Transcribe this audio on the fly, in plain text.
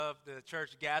of the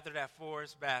church gathered at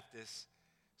Forest Baptist.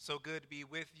 So good to be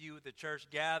with you, the church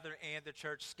gathered and the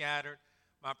church scattered.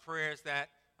 My prayer is that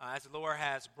as the Lord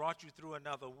has brought you through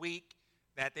another week,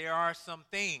 that there are some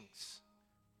things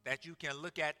that you can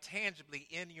look at tangibly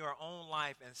in your own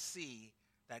life and see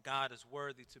that God is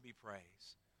worthy to be praised.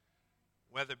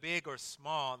 Whether big or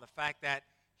small, the fact that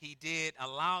he did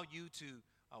allow you to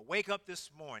wake up this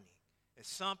morning is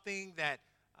something that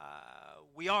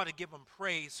we ought to give him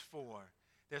praise for.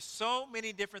 There's so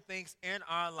many different things in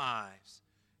our lives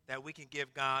that we can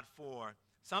give God for.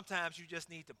 Sometimes you just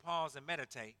need to pause and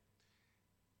meditate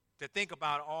to think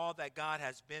about all that God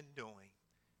has been doing.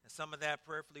 And some of that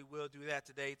prayerfully we'll do that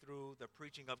today through the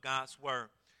preaching of God's word.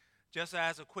 Just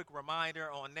as a quick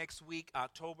reminder, on next week,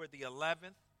 October the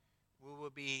 11th, we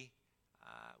will be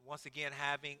once again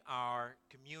having our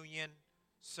communion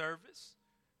service.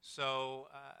 So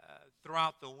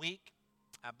throughout the week,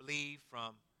 I believe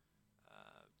from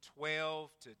 12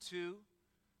 to 2,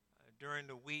 during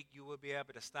the week, you will be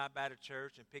able to stop by the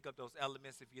church and pick up those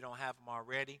elements if you don't have them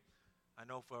already. I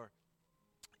know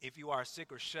if you are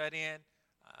sick or shut in,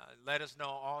 let us know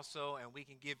also, and we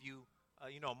can give you,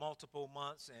 multiple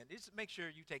months, and just make sure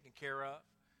you're taken care of.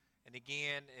 And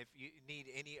again, if you need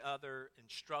any other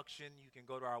instruction, you can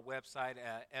go to our website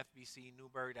at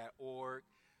fbcnewburgh.org.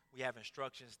 We have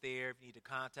instructions there. If you need to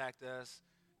contact us,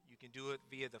 you can do it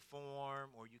via the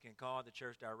form, or you can call the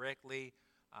church directly.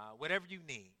 Whatever you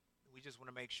need. We just want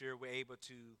to make sure we're able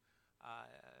to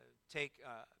take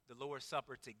the Lord's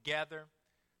Supper together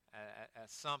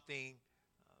as something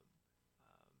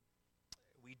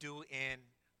we do in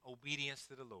obedience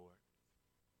to the Lord.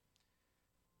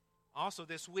 Also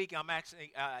this week, I'm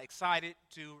actually excited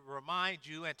to remind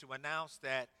you and to announce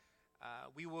that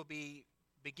we will be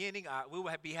having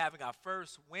our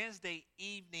first Wednesday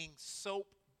evening SOAP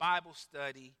Bible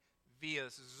study via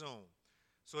Zoom.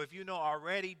 So if you know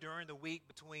already, during the week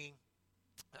between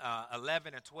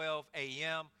 11 and 12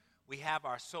 a.m., we have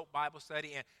our SOAP Bible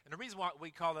study. And the reason why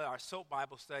we call it our SOAP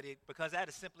Bible study, because that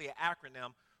is simply an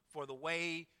acronym for the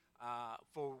way,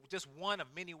 for just one of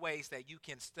many ways that you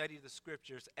can study the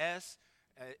scriptures. S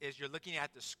is you're looking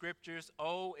at the scriptures.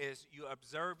 O is you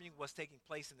observing what's taking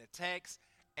place in the text.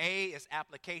 A is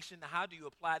application. How do you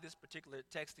apply this particular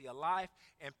text to your life?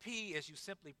 And P is you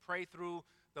simply pray through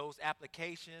those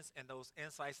applications and those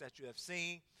insights that you have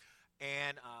seen.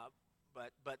 And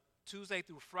but Tuesday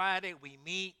through Friday we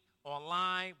meet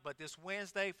online. But this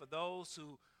Wednesday, for those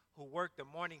who work the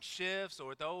morning shifts,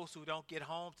 or those who don't get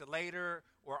home till later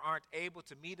or aren't able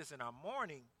to meet us in our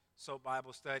morning SOAP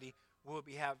Bible study, we'll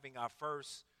be having our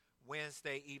first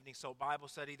Wednesday evening SOAP Bible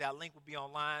study. That link will be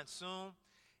online soon.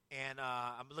 And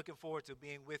I'm looking forward to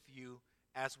being with you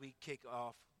as we kick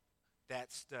off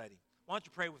that study. Why don't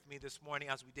you pray with me this morning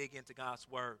as we dig into God's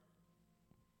word?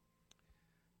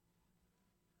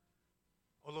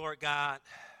 Oh, Lord God,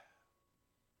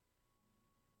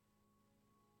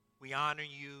 we honor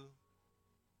you.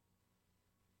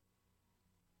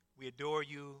 We adore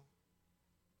you.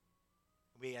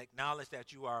 We acknowledge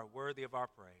that you are worthy of our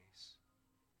praise.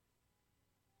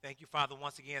 Thank you, Father,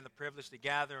 once again, the privilege to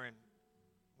gather and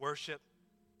worship,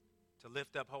 to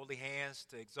lift up holy hands,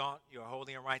 to exalt your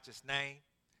holy and righteous name.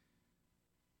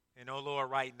 And, oh, Lord,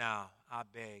 right now, I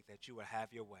beg that you would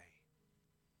have your way.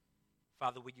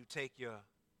 Father, would you take your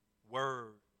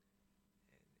word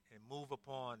and move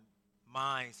upon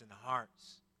minds and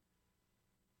hearts.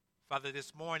 Father,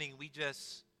 this morning we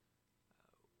just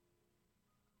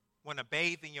want to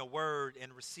bathe in your word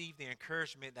and receive the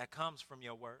encouragement that comes from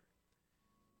your word.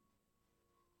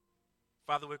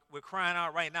 Father, we're crying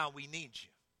out right now, we need you.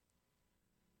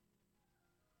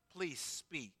 Please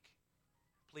speak.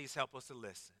 Please help us to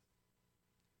listen.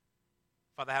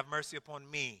 Father, have mercy upon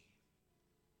me,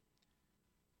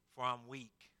 for I'm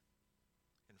weak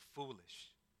and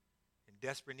foolish, in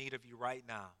desperate need of you right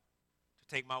now,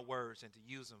 to take my words and to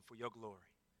use them for your glory.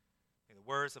 May the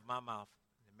words of my mouth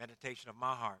and the meditation of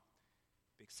my heart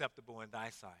be acceptable in thy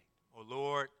sight. O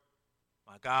Lord,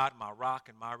 my God, my rock,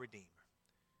 and my redeemer.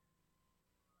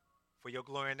 For your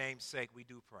glory and name's sake, we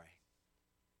do pray.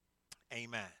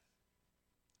 Amen.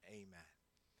 Amen.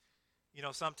 You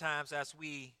know, sometimes as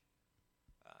we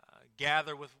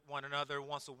gather with one another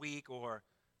once a week or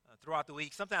throughout the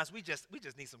week, sometimes we just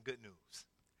need some good news.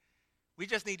 We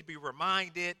just need to be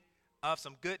reminded of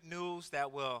some good news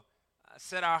that will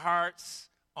set our hearts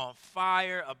on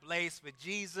fire, ablaze for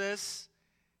Jesus,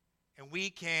 and we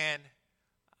can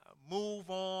move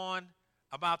on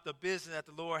about the business that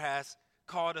the Lord has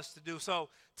called us to do. So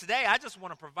today I just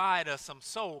want to provide us some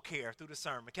soul care through the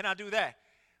sermon. Can I do that?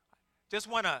 Just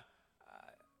want to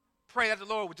pray that the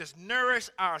Lord would just nourish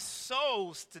our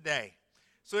souls today.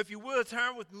 So if you would,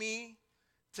 turn with me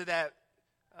to that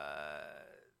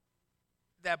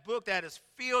book that is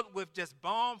filled with just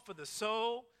balm for the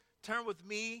soul. Turn with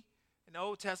me in the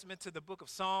Old Testament to the book of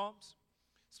Psalms,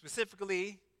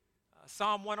 specifically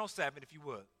Psalm 107, if you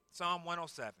would. Psalm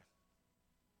 107.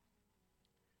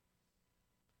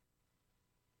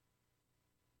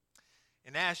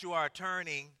 And as you are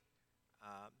turning,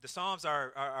 the Psalms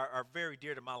are very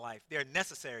dear to my life. They're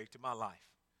necessary to my life.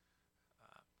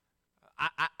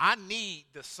 I need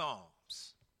the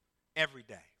Psalms every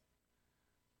day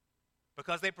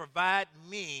because they provide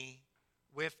me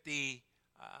with the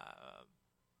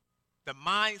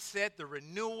mindset, the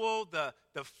renewal,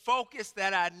 the focus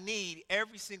that I need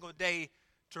every single day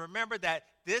to remember that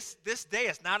this day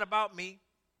is not about me.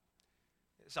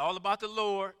 It's all about the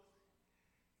Lord,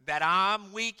 that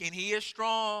I'm weak and he is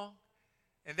strong,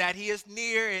 and that he is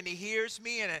near and he hears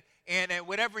me, and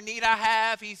whatever need I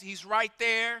have, he's right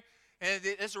there. And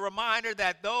it's a reminder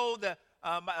that though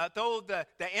the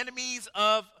enemies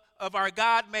of our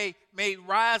God may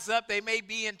rise up, they may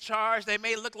be in charge, they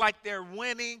may look like they're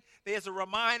winning, there's a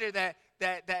reminder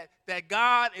that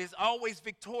God is always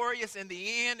victorious in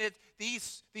the end.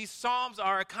 These Psalms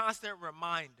are a constant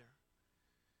reminder,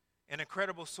 an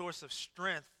incredible source of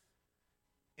strength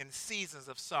in seasons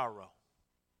of sorrow.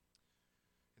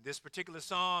 And this particular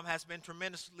psalm has been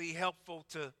tremendously helpful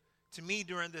to me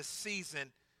during this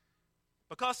season,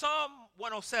 because Psalm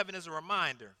 107 is a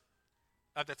reminder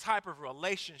of the type of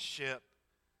relationship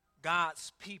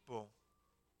God's people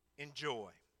enjoy.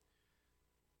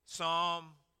 Psalm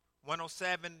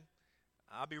 107,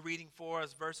 I'll be reading for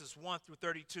us verses 1 through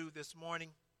 32 this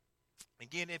morning.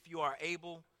 Again, if you are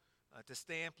able to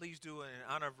stand, please do in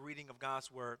honor of reading of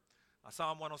God's word.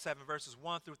 Psalm 107, verses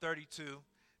 1 through 32.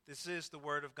 This is the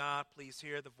word of God. Please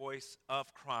hear the voice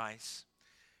of Cries.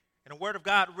 And the word of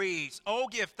God reads, "Oh,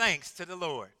 give thanks to the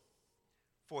Lord,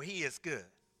 for he is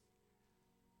good,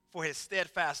 for his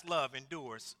steadfast love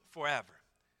endures forever."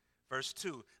 Verse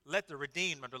 2, "Let the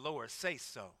redeemed of the Lord say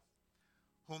so,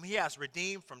 whom he has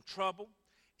redeemed from trouble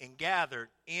and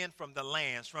gathered in from the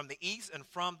lands, from the east and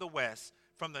from the west,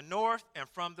 from the north and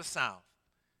from the south.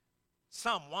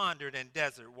 Some wandered in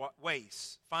desert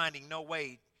wastes, finding no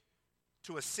way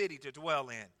to a city to dwell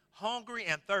in, hungry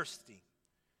and thirsty.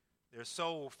 Their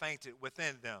soul fainted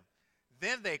within them.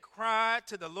 Then they cried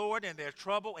to the Lord in their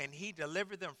trouble, and he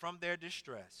delivered them from their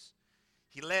distress.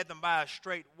 He led them by a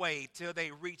straight way till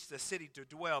they reached the city to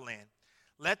dwell in.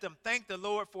 Let them thank the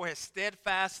Lord for his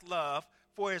steadfast love,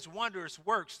 for his wondrous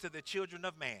works to the children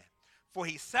of man. For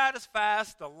he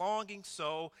satisfies the longing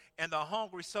soul, and the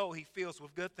hungry soul he fills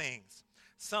with good things.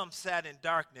 Some sat in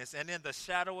darkness and in the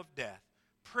shadow of death,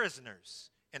 prisoners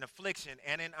in affliction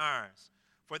and in irons.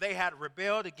 For they had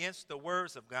rebelled against the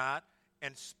words of God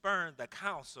and spurned the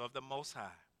counsel of the Most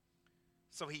High.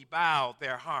 So he bowed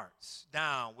their hearts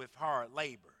down with hard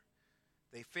labor.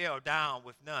 They fell down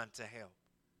with none to help.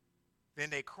 Then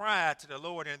they cried to the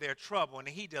Lord in their trouble, and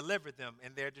he delivered them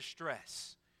in their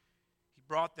distress. He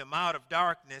brought them out of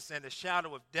darkness and the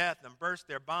shadow of death and burst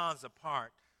their bonds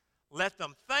apart. Let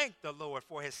them thank the Lord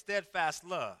for his steadfast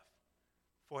love,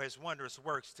 for his wondrous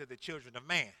works to the children of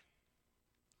man.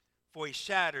 For he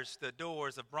shatters the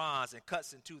doors of bronze and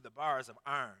cuts into the bars of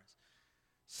iron.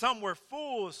 Some were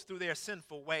fools through their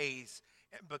sinful ways,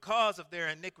 and because of their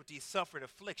iniquity suffered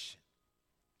affliction.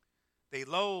 They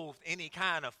loathed any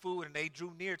kind of food, and they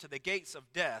drew near to the gates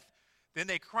of death. Then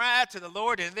they cried to the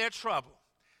Lord in their trouble,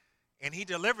 and he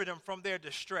delivered them from their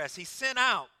distress. He sent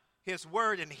out his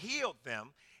word and healed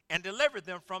them and delivered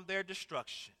them from their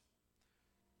destruction.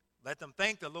 Let them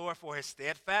thank the Lord for his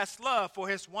steadfast love, for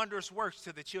his wondrous works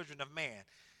to the children of man.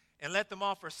 And let them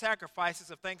offer sacrifices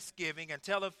of thanksgiving and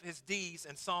tell of his deeds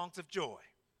and songs of joy.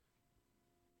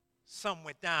 Some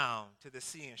went down to the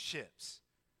sea in ships,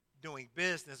 doing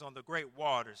business on the great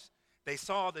waters. They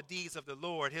saw the deeds of the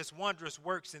Lord, his wondrous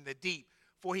works in the deep.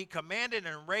 For he commanded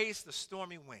and raised the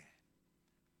stormy wind,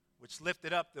 which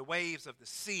lifted up the waves of the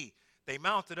sea. They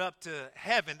mounted up to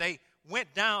heaven. They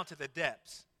went down to the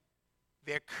depths.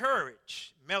 Their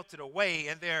courage melted away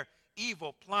in their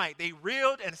evil plight. They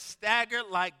reeled and staggered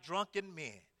like drunken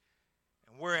men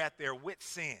and were at their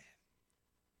wits' end.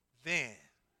 Then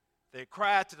they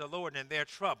cried to the Lord in their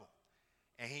trouble,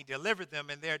 and he delivered them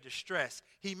in their distress.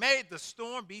 He made the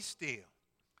storm be still,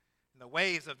 and the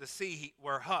waves of the sea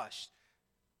were hushed.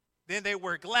 Then they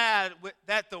were glad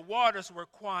that the waters were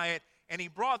quiet, and he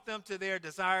brought them to their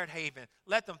desired haven.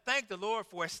 Let them thank the Lord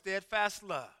for his steadfast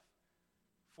love,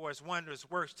 for his wondrous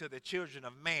works to the children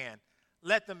of man.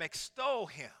 Let them extol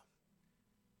him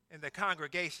in the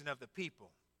congregation of the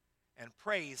people and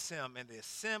praise him in the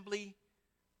assembly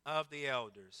of the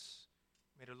elders.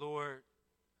 May the Lord,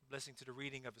 blessing to the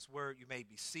reading of his word, you may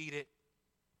be seated.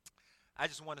 I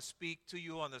just want to speak to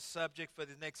you on the subject for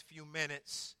the next few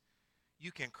minutes.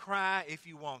 You can cry if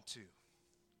you want to.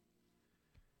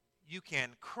 You can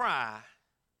cry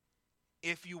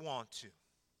if you want to.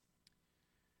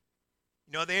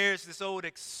 You know, there's this old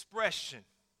expression.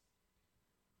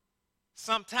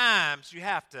 Sometimes you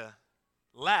have to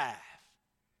laugh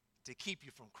to keep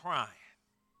you from crying.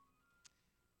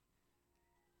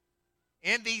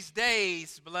 In these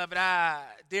days, beloved, I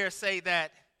dare say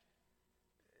that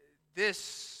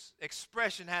this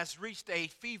expression has reached a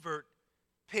fevered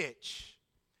pitch.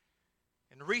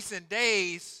 In recent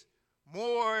days,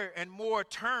 more and more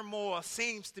turmoil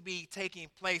seems to be taking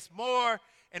place. More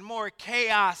and more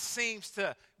chaos seems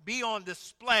to be on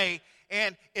display.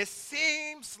 And it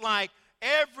seems like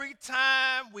every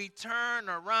time we turn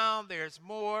around, there's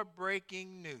more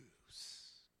breaking news.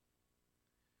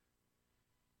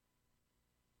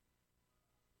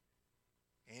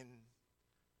 And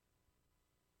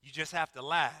you just have to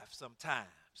laugh sometimes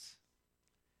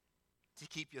to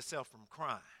keep yourself from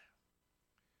crying.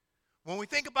 When we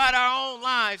think about our own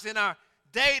lives and our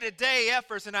day-to-day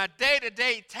efforts and our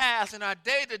day-to-day tasks and our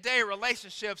day-to-day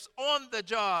relationships on the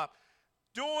job,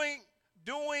 doing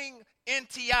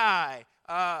NTI,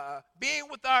 being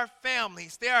with our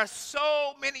families, there are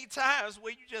so many times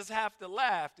where you just have to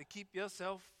laugh to keep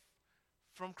yourself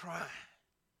from crying.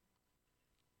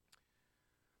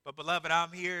 But, beloved,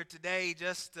 I'm here today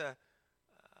just to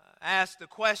ask the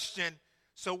question,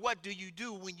 so what do you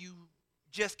do when you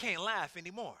just can't laugh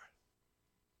anymore?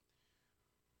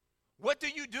 What do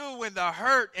you do when the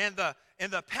hurt and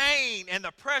the pain and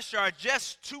the pressure are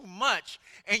just too much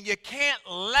and you can't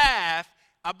laugh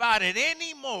about it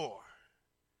anymore?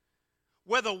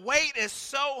 Where the weight is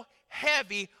so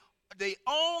heavy, the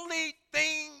only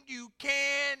thing you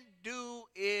can do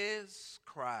is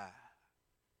cry.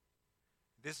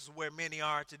 This is where many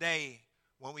are today.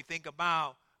 When we think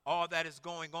about all that is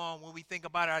going on, when we think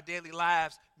about our daily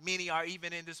lives, many are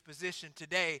even in this position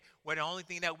today where the only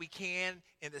thing that we can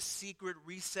in the secret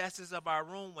recesses of our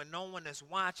room when no one is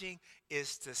watching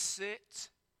is to sit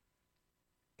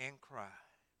and cry.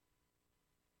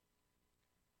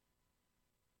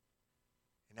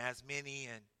 And as many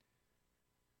and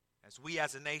as we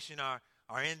as a nation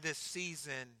are in this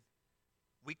season,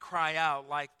 we cry out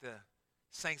like the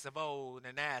saints of old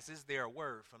and ask, is there a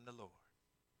word from the Lord?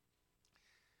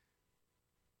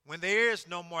 When there is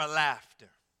no more laughter,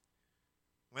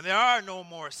 when there are no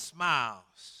more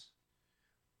smiles,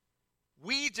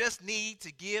 we just need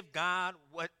to give God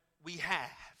what we have.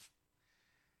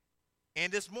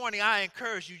 And this morning I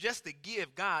encourage you just to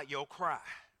give God your cry.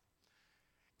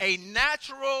 A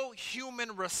natural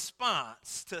human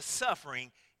response to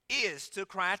suffering is to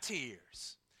cry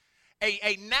tears.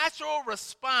 A natural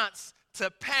response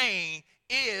to pain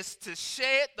is to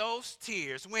shed those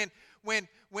tears. When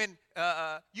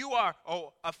you are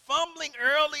fumbling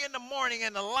early in the morning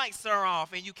and the lights are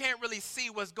off and you can't really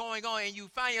see what's going on and you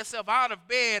find yourself out of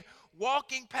bed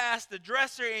walking past the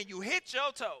dresser and you hit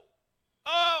your toe.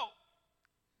 Oh,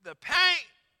 the pain.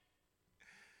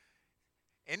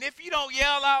 And if you don't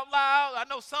yell out loud, I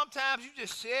know sometimes you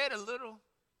just shed a little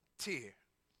tear.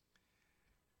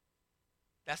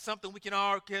 That's something we can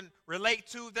all relate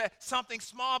to, that something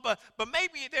small, but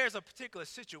maybe there's a particular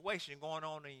situation going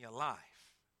on in your life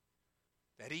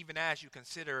that even as you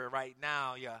consider it right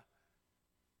now, your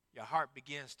heart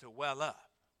begins to well up.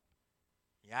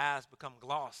 Your eyes become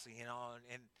glossy,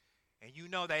 and you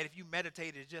know that if you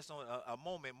meditated just on a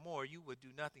moment more, you would do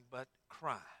nothing but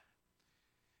cry.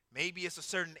 Maybe it's a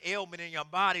certain ailment in your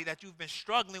body that you've been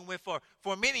struggling with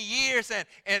for many years,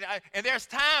 and there's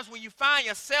times when you find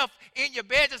yourself in your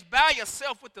bed just by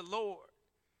yourself with the Lord,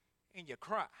 and you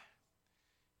cry.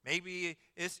 Maybe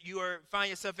you find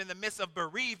yourself in the midst of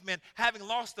bereavement, having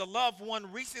lost a loved one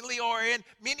recently or in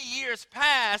many years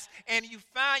past, and you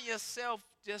find yourself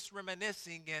just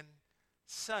reminiscing, and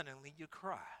suddenly you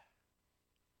cry.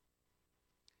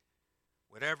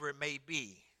 Whatever it may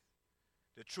be,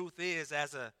 the truth is,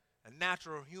 as a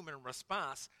natural human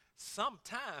response,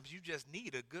 sometimes you just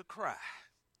need a good cry.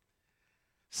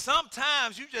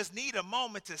 Sometimes you just need a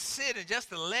moment to sit and just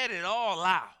to let it all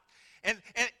out. And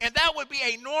that would be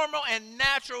a normal and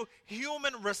natural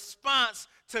human response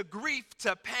to grief,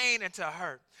 to pain, and to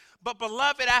hurt. But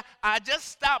beloved, I just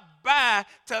stopped by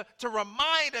to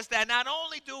remind us that not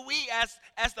only do we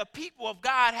as the people of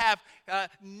God have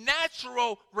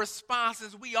natural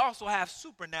responses, we also have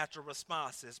supernatural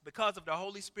responses because of the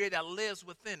Holy Spirit that lives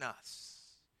within us.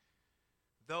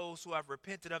 those who have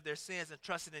repented of their sins and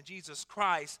trusted in Jesus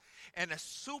Christ. And a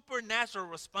supernatural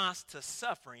response to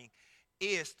suffering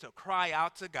is to cry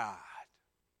out to God.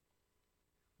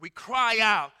 We cry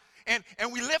out. And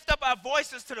we lift up our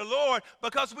voices to the Lord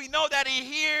because we know that he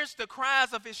hears the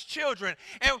cries of his children.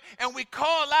 And we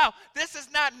call out, this is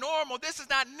not normal, this is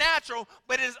not natural,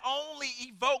 but it is only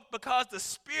evoked because the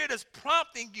Spirit is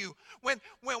prompting you. When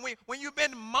you've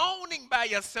been moaning by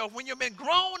yourself, when you've been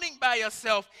groaning by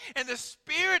yourself, and the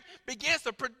Spirit begins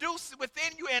to produce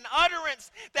within you an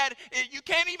utterance that you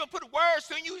can't even put words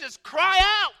to, and you just cry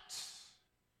out,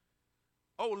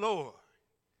 oh Lord.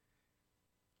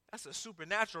 That's a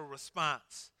supernatural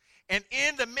response. And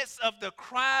in the midst of the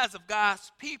cries of God's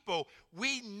people,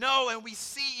 we know and we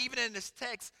see even in this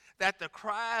text that the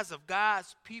cries of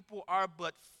God's people are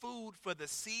but food for the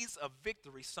seeds of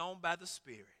victory sown by the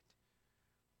Spirit.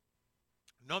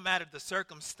 No matter the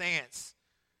circumstance,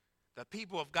 the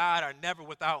people of God are never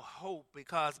without hope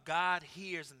because God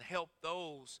hears and helps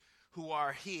those who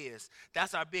are his.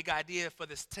 That's our big idea for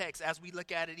this text as we look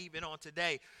at it even on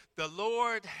today. The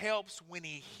Lord helps when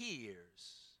he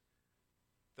hears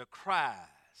the cries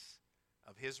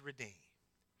of his redeemed.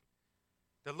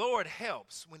 The Lord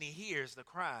helps when he hears the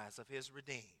cries of his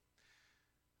redeemed.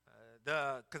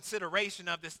 The consideration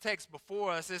of this text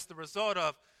before us is the result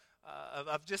of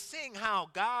just seeing how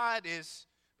God is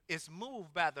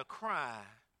moved by the cry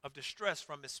of distress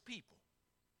from his people.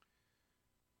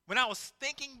 When I was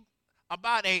thinking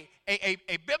about a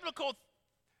biblical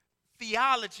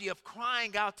theology of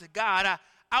crying out to God,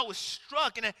 I was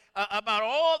struck about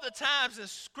all the times in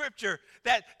Scripture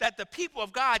that the people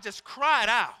of God just cried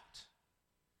out.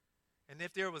 And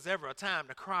if there was ever a time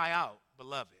to cry out,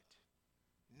 beloved,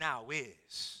 now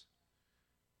is.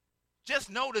 Just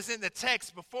notice in the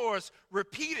text before us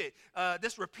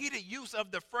this repeated use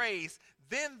of the phrase,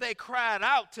 then they cried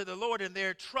out to the Lord in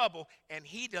their trouble, and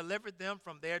he delivered them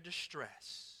from their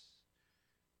distress.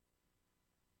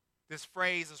 This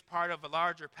phrase is part of a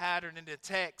larger pattern in the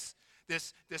text,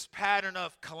 this pattern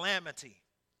of calamity.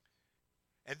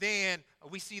 And then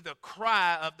we see the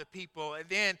cry of the people. And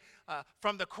then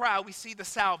from the cry, we see the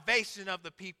salvation of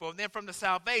the people. And then from the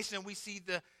salvation, we see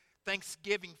the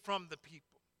thanksgiving from the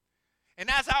people. And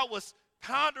as I was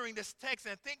pondering this text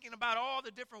and thinking about all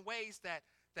the different ways that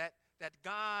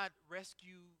God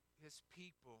rescued his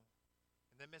people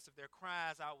in the midst of their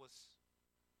cries, I was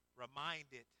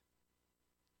reminded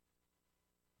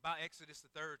about Exodus,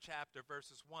 the 3rd chapter,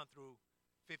 verses 1 through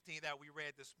 15 that we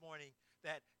read this morning,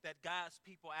 that God's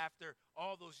people, after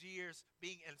all those years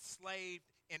being enslaved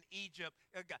in Egypt,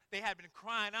 they had been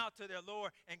crying out to their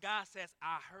Lord, and God says,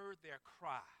 I heard their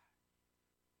cry,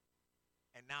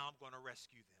 and now I'm going to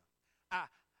rescue them.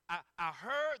 I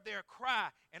heard their cry,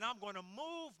 and I'm going to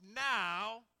move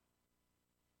now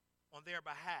on their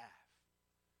behalf.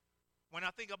 When I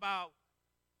think about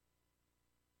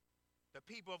the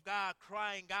people of God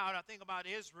crying out, I think about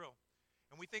Israel.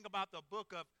 And we think about the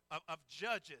book of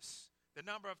Judges, the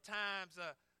number of times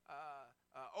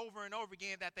over and over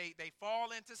again that they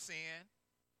fall into sin.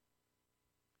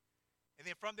 And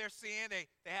then from their sin, they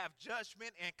have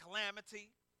judgment and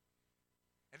calamity.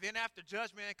 And then after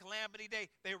judgment and calamity,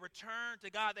 they return to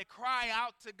God. They cry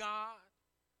out to God.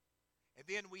 And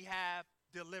then we have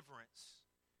deliverance.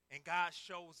 And God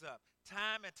shows up.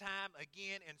 Time and time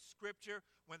again in Scripture,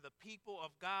 when the people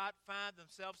of God find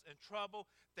themselves in trouble,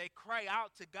 they cry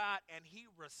out to God, and he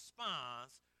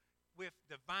responds with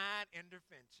divine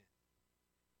intervention.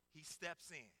 He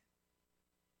steps in.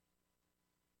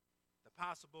 The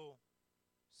possible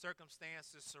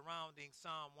circumstances surrounding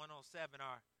Psalm 107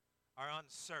 are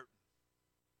uncertain.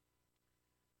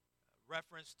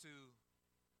 Reference to,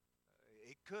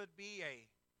 it could be a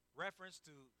reference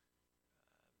to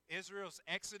Israel's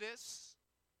exodus.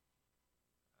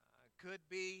 Could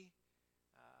be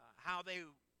how they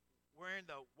were in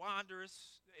the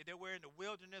they were in the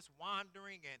wilderness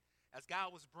wandering, and as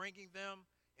God was bringing them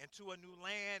into a new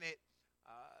land,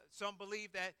 some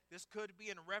believe that this could be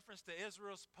in reference to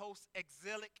Israel's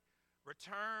post-exilic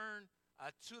return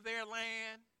to their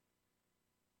land.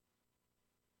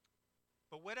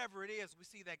 But whatever it is, we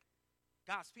see that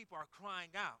God's people are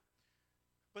crying out.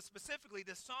 But specifically,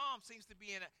 the psalm seems to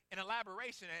be an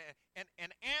elaboration,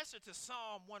 an answer to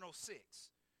Psalm 106.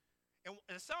 And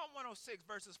in Psalm 106,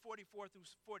 verses 44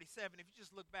 through 47, if you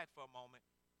just look back for a moment,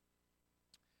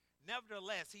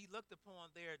 nevertheless, he looked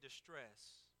upon their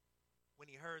distress when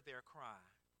he heard their cry.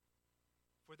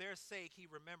 For their sake,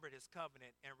 he remembered his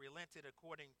covenant and relented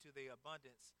according to the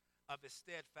abundance of his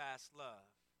steadfast love.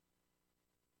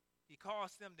 He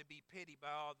caused them to be pitied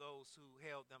by all those who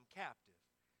held them captive.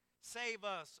 Save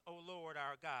us, O Lord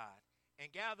our God,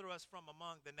 and gather us from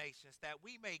among the nations, that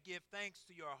we may give thanks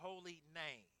to your holy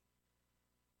name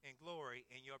and glory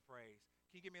in your praise.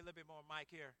 Can you give me a little bit more mic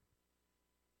here?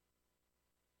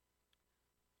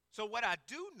 So what I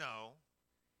do know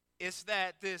is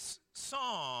that this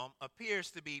psalm appears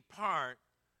to be part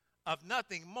of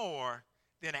nothing more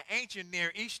than an ancient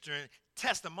Near Eastern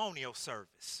testimonial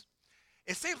service.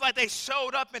 It seems like they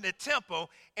showed up in the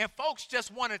temple and folks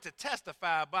just wanted to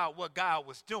testify about what God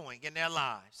was doing in their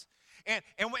lives. And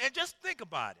just think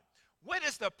about it. What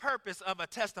is the purpose of a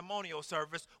testimonial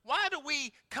service? Why do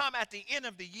we come at the end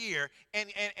of the year and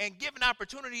give an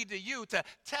opportunity to you to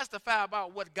testify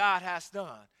about what God has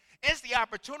done? It's the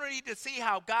opportunity to see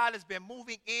how God has been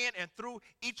moving in and through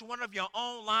each one of your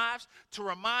own lives, to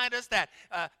remind us that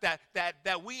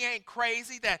we ain't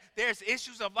crazy, that there's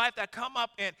issues of life that come up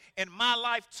in my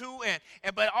life too,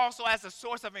 but also as a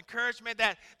source of encouragement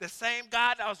that the same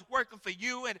God that was working for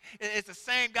you and it's the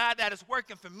same God that is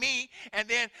working for me. And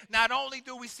then not only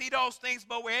do we see those things,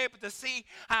 but we're able to see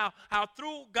how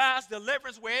through God's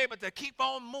deliverance we're able to keep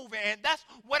on moving. And that's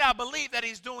what I believe that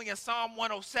he's doing in Psalm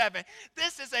 107.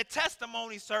 This is a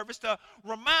testimony service to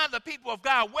remind the people of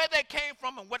God where they came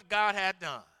from and what God had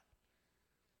done.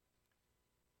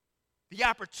 The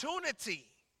opportunity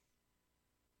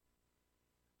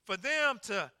for them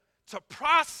to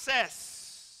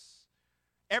process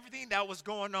everything that was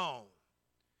going on,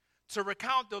 to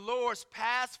recount the Lord's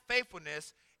past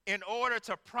faithfulness in order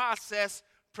to process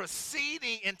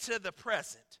proceeding into the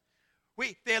present.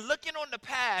 They're looking on the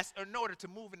past in order to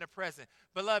move in the present.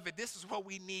 Beloved, this is what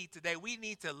we need today. We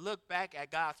need to look back at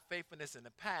God's faithfulness in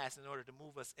the past in order to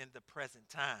move us in the present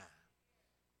time.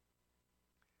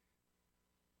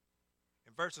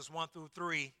 In verses 1 through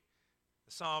 3,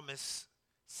 the psalmist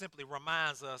simply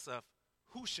reminds us of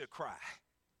who should cry.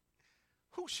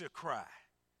 Who should cry?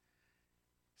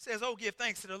 It says, oh, give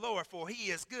thanks to the Lord, for he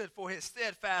is good, for his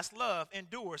steadfast love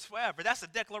endures forever. That's a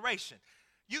declaration.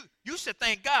 You should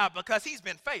thank God because he's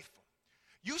been faithful.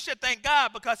 You should thank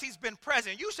God because he's been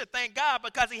present. You should thank God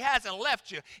because he hasn't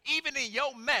left you. Even in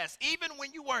your mess, even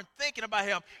when you weren't thinking about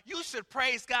him, you should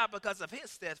praise God because of his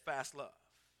steadfast love.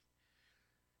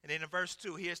 And then in verse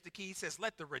 2, here's the key. He says,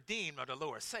 let the redeemed of the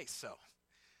Lord say so,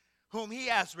 whom he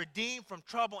has redeemed from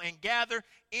trouble and gathered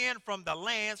in from the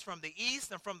lands, from the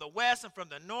east and from the west and from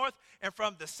the north and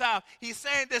from the south. He's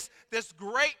saying this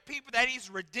great people that he's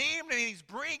redeemed and he's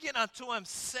bringing unto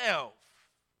himself.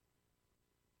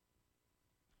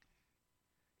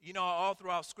 You know, all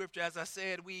throughout Scripture, as I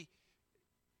said, we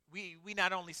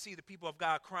not only see the people of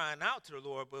God crying out to the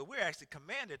Lord, but we're actually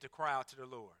commanded to cry out to the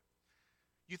Lord.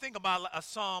 You think about a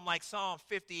psalm like Psalm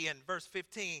 50 and verse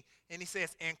 15, and he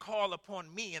says, and call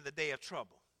upon me in the day of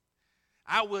trouble.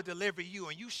 I will deliver you,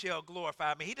 and you shall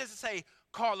glorify me. He doesn't say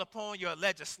call upon your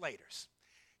legislators.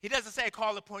 He doesn't say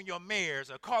call upon your mayors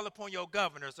or call upon your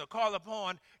governors or call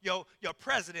upon your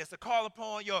presidents or call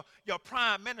upon your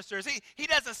prime ministers. He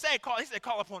doesn't say call. He said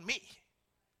call upon me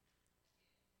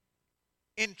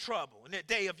in trouble, in the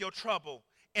day of your trouble,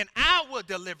 and I will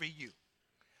deliver you.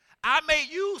 I may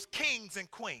use kings and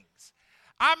queens.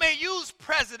 I may use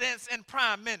presidents and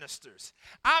prime ministers.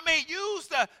 I may use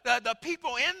the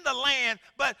people in the land,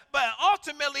 but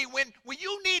ultimately when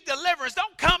you need deliverance,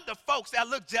 don't come to folks that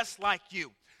look just like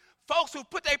you. Folks who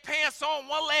put their pants on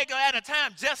one leg at a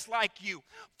time just like you.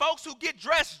 Folks who get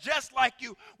dressed just like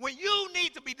you. When you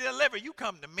need to be delivered, you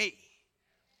come to me.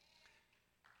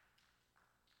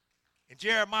 In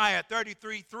Jeremiah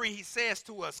 33:3, he says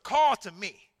to us, call to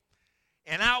me,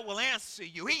 and I will answer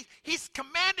you. He's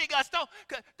commanding us,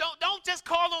 don't just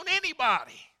call on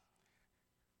anybody.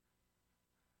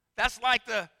 That's like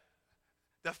the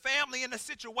family in a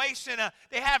situation,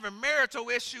 they're having marital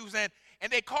issues, and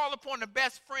they call upon the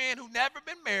best friend who never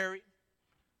been married,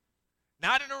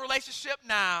 not in a relationship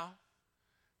now.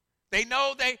 They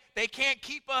know they can't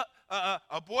keep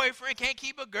a boyfriend, can't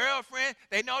keep a girlfriend.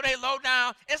 They know they low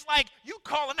down. It's like you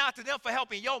calling out to them for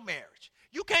help in your marriage.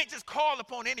 You can't just call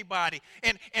upon anybody.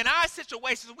 And in our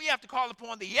situations, we have to call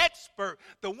upon the expert,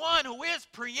 the one who is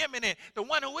preeminent, the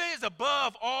one who is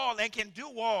above all and can do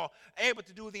all, able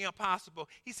to do the impossible.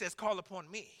 He says, call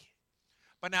upon me.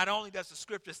 But not only does the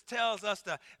scriptures tells us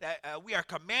that we are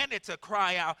commanded to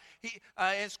cry out.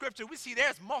 In scripture, we see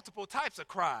there's multiple types of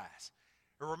cries.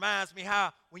 It reminds me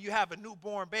how when you have a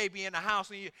newborn baby in the house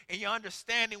and you're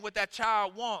understanding what that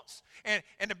child wants, and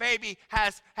the baby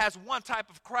has one type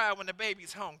of cry when the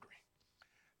baby's hungry.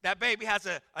 That baby has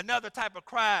another type of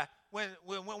cry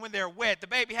when they're wet. The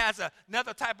baby has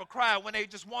another type of cry when they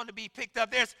just want to be picked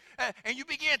up. And you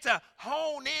begin to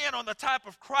hone in on the type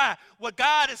of cry. What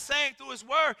God is saying through his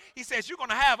word, he says you're going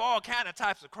to have all kind of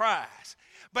types of cries.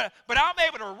 But I'm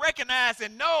able to recognize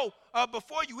and know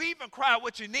before you even cry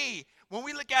what you need. When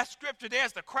we look at Scripture,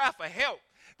 there's the cry for help.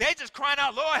 They're just crying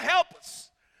out, Lord, help us.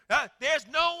 There's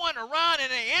no one around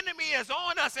and the enemy is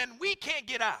on us and we can't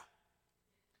get out.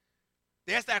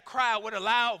 There's that cry with a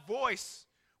loud voice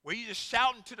where you're just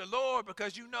shouting to the Lord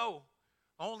because you know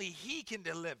only he can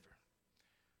deliver.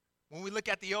 When we look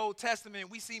at the Old Testament,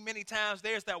 we see many times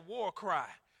there's that war cry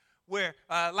where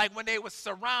like when they were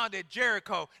surrounded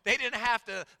Jericho, they didn't have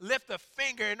to lift a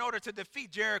finger in order to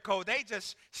defeat Jericho. They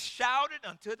just shouted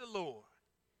unto the Lord.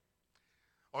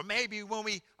 Or maybe when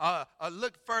we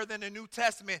look further in the New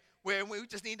Testament where we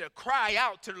just need to cry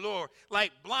out to the Lord,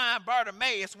 like blind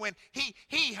Bartimaeus when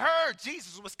he heard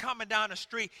Jesus was coming down the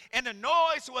street and the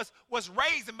noise was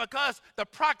raising because the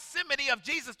proximity of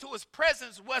Jesus to his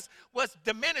presence was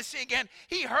diminishing, and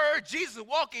he heard Jesus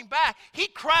walking by. He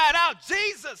cried out,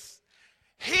 Jesus,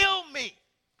 heal me.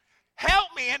 Help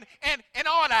me. And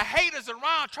all the haters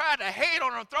around trying to hate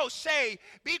on him, throw shade.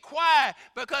 Be quiet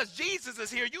because Jesus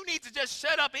is here. You need to just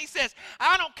shut up. And he says,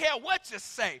 I don't care what you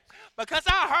say because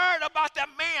I heard about that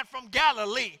man from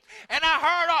Galilee. And I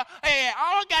heard all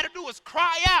I got to do is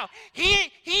cry out. He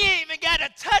ain't even got to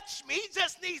touch me. He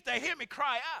just needs to hear me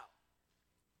cry out.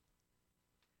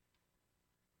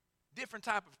 Different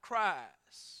type of cries,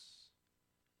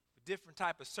 different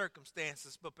type of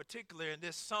circumstances, but particularly in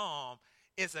this psalm,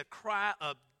 is a cry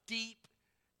of deep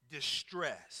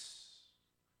distress.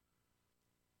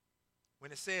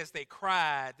 When it says they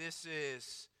cried, this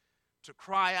is to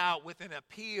cry out with an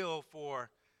appeal for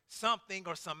something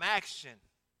or some action,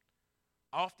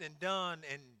 often done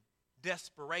in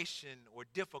desperation or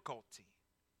difficulty.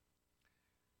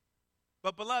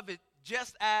 But beloved,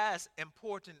 just as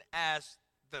important as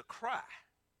the cry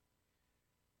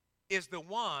is the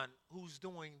one who's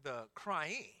doing the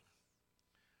crying.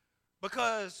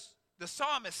 Because the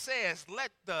psalmist says,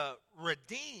 let the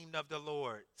redeemed of the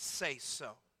Lord say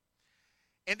so.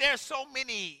 And there are so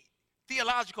many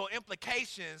theological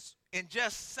implications in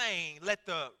just saying, let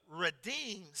the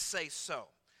redeemed say so.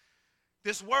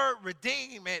 This word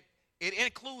redeem, it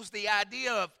includes the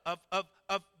idea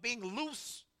of being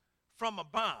loose from a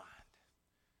bond,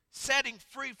 setting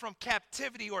free from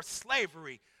captivity or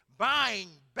slavery, buying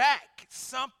back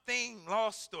something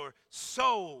lost or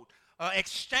sold,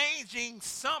 exchanging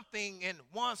something in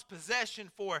one's possession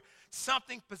for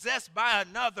something possessed by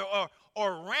another,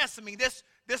 or ransoming.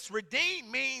 This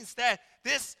redeem means that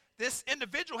this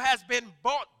individual has been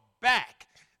bought back.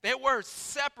 They were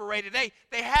separated.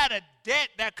 They had a debt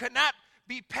that could not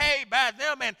be paid by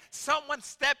them, and someone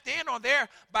stepped in on their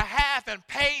behalf and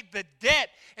paid the debt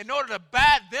in order to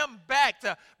buy them back,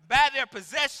 to buy their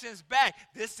possessions back.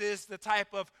 This is the type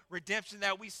of redemption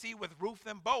that we see with Ruth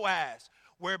and Boaz,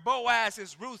 where Boaz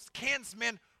is Ruth's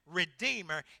kinsman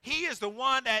redeemer. He is the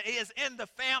one that is in the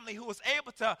family who was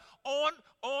able to,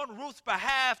 on Ruth's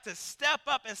behalf, to step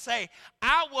up and say,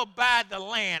 I will buy the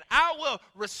land. I will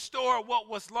restore what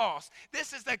was lost.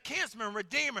 This is the kinsman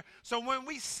redeemer. So when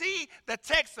we see the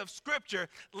text of Scripture,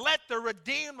 let the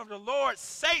redeemed of the Lord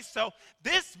say so,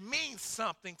 this means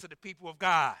something to the people of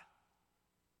God.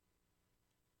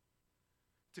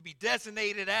 To be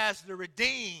designated as the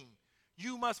redeemed,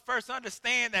 you must first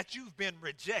understand that you've been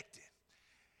rejected.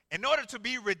 In order to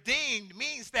be redeemed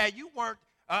means that you weren't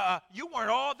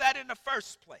all that in the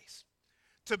first place.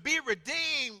 To be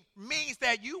redeemed means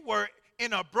that you were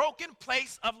in a broken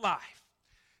place of life.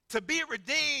 To be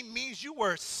redeemed means you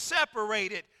were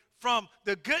separated from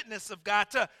the goodness of God.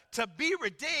 To be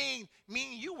redeemed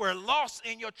means you were lost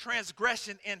in your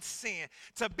transgression and sin.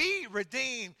 To be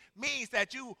redeemed means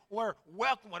that you were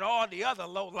welcome with all the other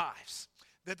low lives,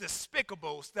 the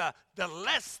despicables, the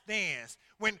less thans.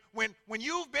 When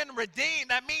you've been redeemed,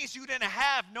 that means you didn't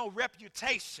have no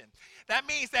reputation. That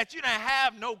means that you didn't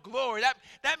have no glory.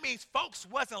 That means folks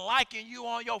wasn't liking you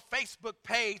on your Facebook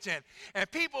page,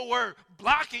 and people were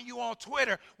blocking you on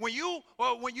Twitter. When you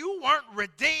weren't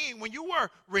redeemed, when you were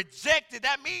rejected,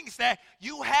 that means that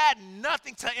you had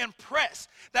nothing to impress.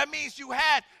 That means you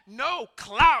had no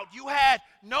clout. You had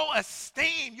no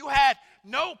esteem. You had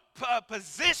no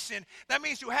position. That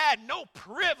means you had no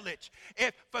privilege.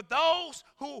 If for those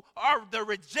who are the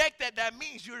rejected, that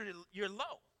means you're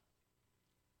low.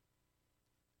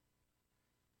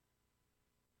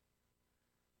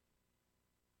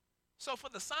 So for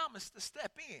the psalmist to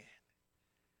step in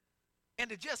and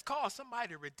to just call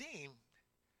somebody redeemed,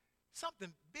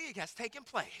 something big has taken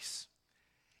place.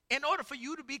 in order for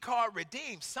you to be called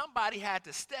redeemed, somebody had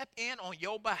to step in on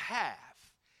your behalf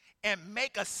and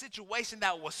make a situation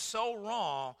that was so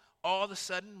wrong all of a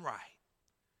sudden right.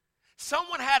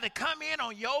 Someone had to come in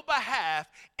on your behalf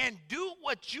and do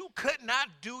what you could not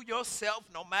do yourself,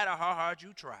 no matter how hard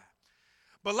you try.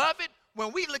 Beloved,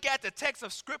 when we look at the text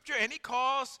of Scripture and he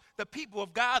calls the people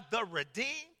of God the redeemed,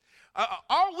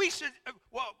 all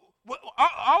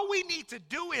we need to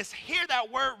do is hear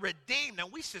that word redeemed,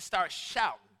 and we should start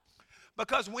shouting.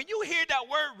 Because when you hear that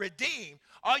word redeemed,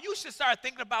 you should start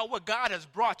thinking about what God has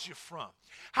brought you from.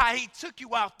 How he took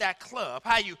you out that club,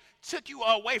 how you took you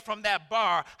away from that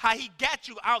bar, how he got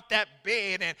you out that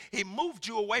bed and he moved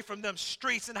you away from them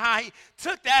streets, and how he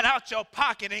took that out your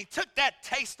pocket and he took that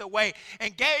taste away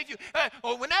and gave you.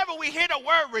 Whenever we hear the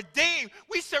word redeemed,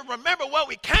 we should remember where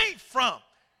we came from.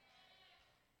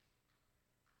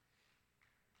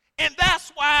 And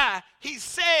that's why he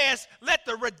says, let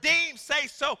the redeemed say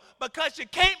so, because you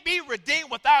can't be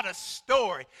redeemed without a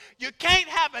story. You can't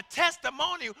have a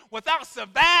testimony without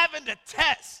surviving the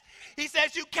test. He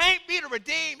says you can't be the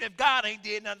redeemed if God ain't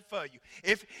did nothing for you.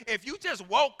 If you just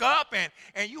woke up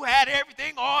and you had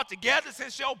everything all together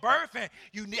since your birth and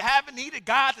you haven't needed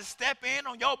God to step in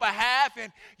on your behalf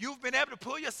and you've been able to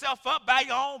pull yourself up by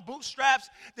your own bootstraps,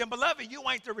 then beloved, you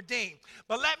ain't the redeemed.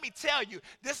 But let me tell you,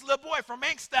 this little boy from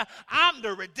Inkster, I'm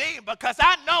the redeemed because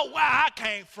I know where I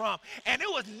came from. And it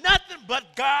was nothing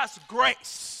but God's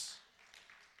grace,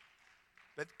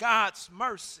 but God's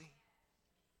mercy.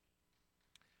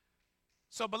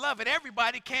 So, beloved,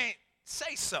 everybody can't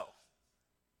say so.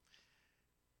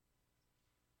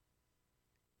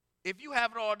 If you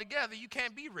have it all together, you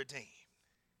can't be redeemed.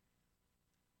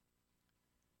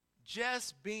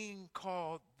 Just being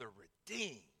called the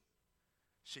redeemed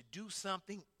should do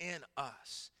something in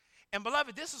us. And,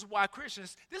 beloved, this is why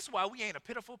Christians, this is why we ain't a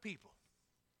pitiful people.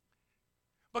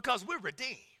 Because we're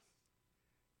redeemed.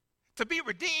 To be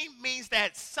redeemed means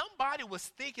that somebody was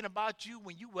thinking about you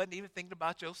when you wasn't even thinking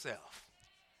about yourself.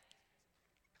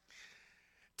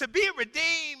 To be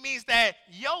redeemed means that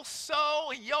your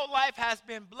soul and your life has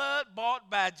been blood bought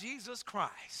by Jesus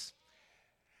Christ.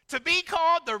 To be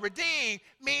called the redeemed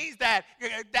means that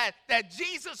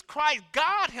Jesus Christ,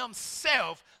 God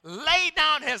himself, laid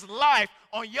down his life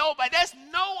on your body. There's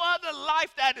no other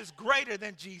life that is greater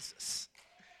than Jesus.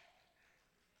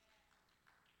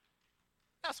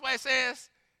 That's why it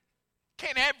says,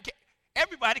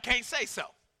 everybody can't say so.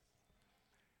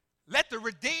 Let the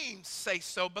redeemed say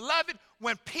so. Beloved,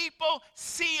 when people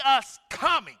see us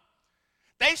coming,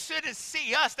 they shouldn't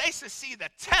see us. They should see the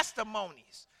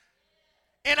testimonies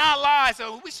in our lives.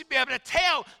 So we should be able to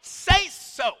tell, say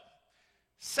so.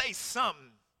 Say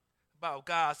something about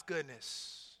God's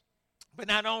goodness. But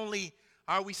not only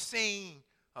are we seeing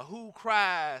who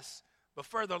cries, but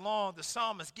further along, the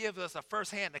psalmist gives us a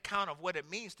firsthand account of what it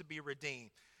means to be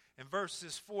redeemed. In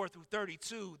verses 4 through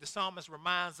 32, the psalmist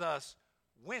reminds us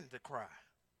when to cry.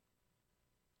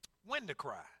 When to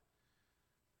cry.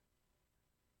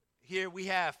 Here we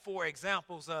have 4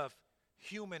 examples of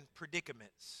human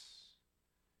predicaments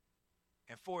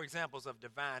and 4 examples of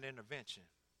divine intervention.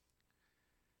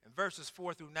 In verses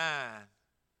 4 through 9,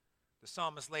 the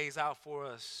psalmist lays out for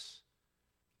us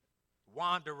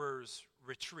wanderers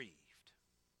retrieved.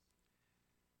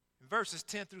 In verses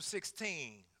 10 through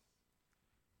 16,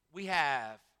 we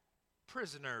have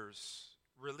prisoners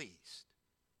released.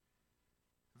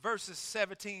 Verses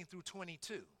 17 through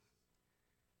 22,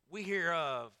 we hear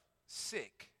of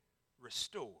sick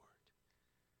restored.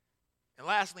 And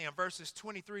lastly, in verses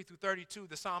 23 through 32,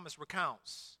 the psalmist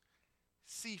recounts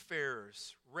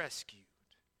seafarers rescued.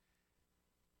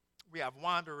 We have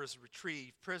wanderers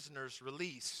retrieved, prisoners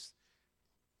released,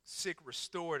 sick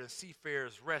restored, and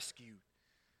seafarers rescued.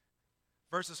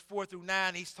 Verses 4 through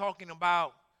 9, he's talking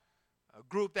about a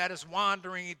group that is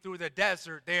wandering through the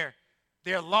desert.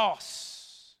 They're lost.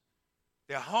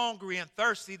 They're hungry and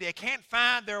thirsty. They can't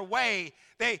find their way.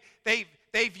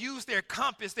 They've used their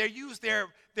compass. They've used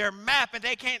their map, and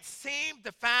they can't seem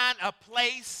to find a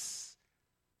place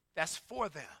that's for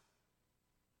them.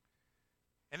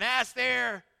 And as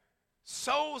their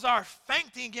souls are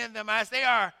fainting in them, as they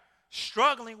are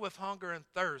struggling with hunger and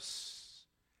thirst,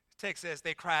 the text says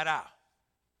they cried out.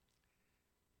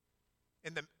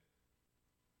 And the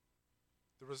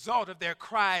result of their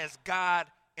cry is God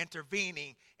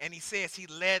intervening, and he says he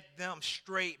led them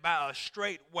straight by a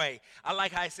straight way. I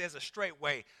like how he says a straight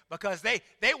way, because they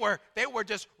were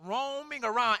just roaming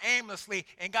around aimlessly,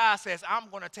 and God says, I'm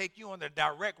going to take you on the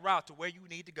direct route to where you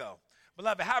need to go.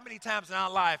 Beloved, how many times in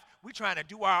our life we trying to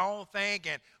do our own thing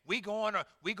and we going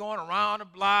around the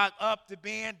block, up the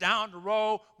bend, down the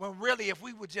road, when really if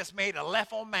we would just made a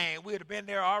left on Main, we would have been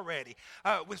there already.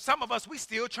 With some of us, we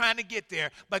still trying to get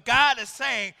there. But God is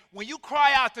saying, when you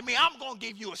cry out to me, I'm going to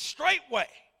give you a straight way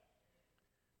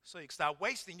so you can stop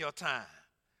wasting your time.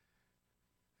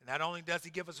 And not only does he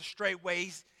give us a straight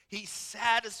way, he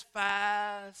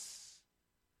satisfies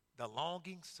the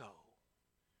longing soul.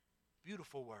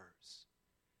 Beautiful words.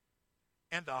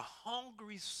 And the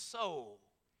hungry soul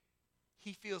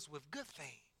he fills with good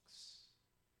things.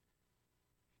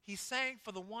 He's saying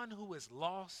for the one who is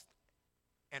lost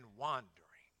and wandering,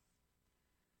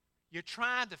 you're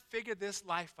trying to figure this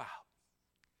life out.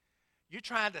 You're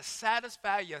trying to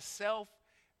satisfy yourself,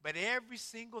 but every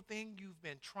single thing you've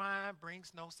been trying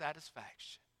brings no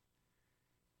satisfaction.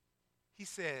 He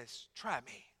says, try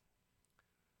me.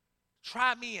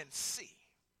 Try me and see.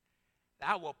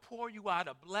 I will pour you out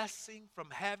a blessing from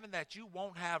heaven that you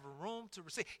won't have room to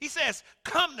receive. He says,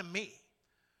 come to me.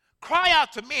 Cry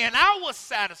out to me, and I will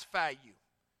satisfy you.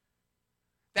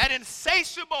 That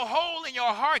insatiable hole in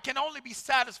your heart can only be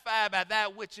satisfied by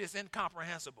that which is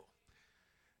incomprehensible.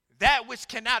 That which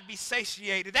cannot be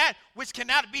satiated. That which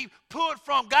cannot be pulled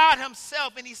from God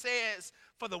himself. And he says,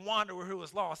 for the wanderer who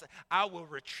is lost, I will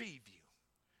retrieve you.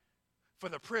 For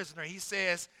the prisoner, he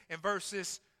says in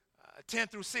verses 10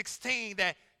 through 16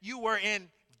 that you were in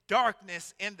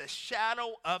darkness, in the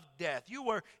shadow of death. You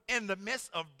were in the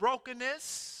midst of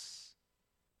brokenness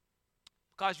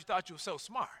because you thought you were so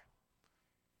smart.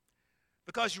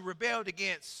 Because you rebelled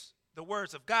against the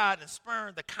words of God and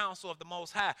spurned the counsel of the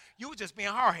Most High. You were just being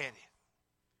hard-headed.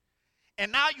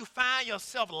 And now you find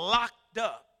yourself locked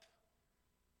up.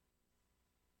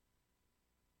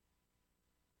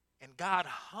 And God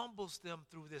humbles them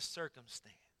through this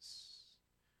circumstance.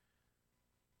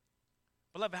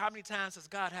 Beloved, how many times has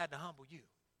God had to humble you?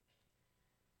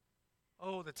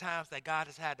 Oh, the times that God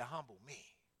has had to humble me.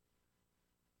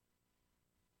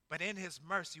 But in his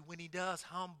mercy, when he does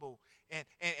humble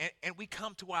and we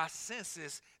come to our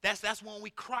senses, that's when we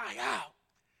cry out.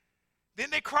 Then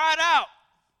they cried out.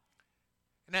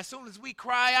 And as soon as we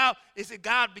cry out, is that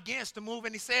God begins to move,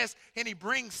 and he says, and he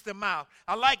brings them out.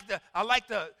 I like the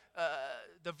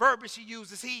verbiage he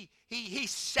uses. He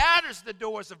shatters the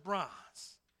doors of bronze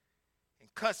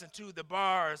and cuts into the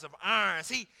bars of irons.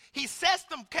 He sets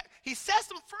them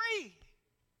free.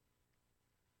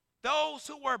 Those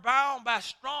who were bound by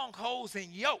strongholds and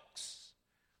yokes.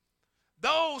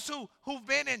 Those who've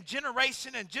been in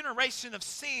generation and generation of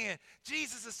sin,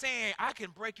 Jesus is saying, I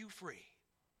can break you free.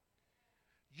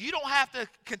 You don't have to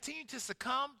continue to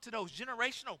succumb to those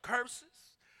generational curses.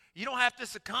 You don't have to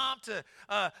succumb to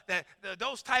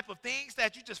those type of things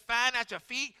that you just find at your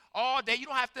feet all day. You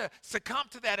don't have to succumb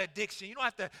to that addiction. You don't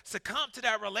have to succumb to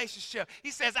that relationship.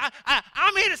 He says,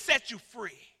 I'm here to set you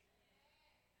free.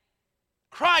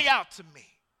 Cry out to me.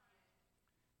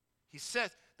 He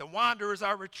says, the wanderers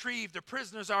are retrieved, the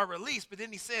prisoners are released, but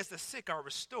then he says the sick are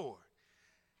restored.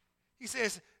 He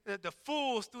says the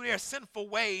fools through their sinful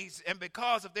ways and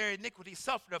because of their iniquity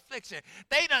suffered affliction.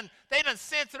 They done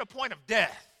sinned to the point of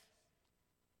death.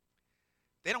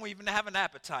 They don't even have an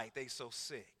appetite. They so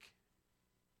sick.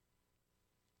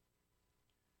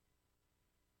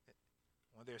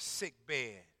 On their sick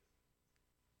bed,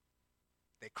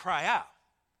 they cry out.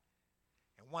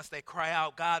 And once they cry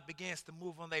out, God begins to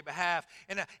move on their behalf.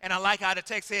 And I like how the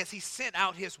text says he sent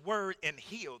out his word and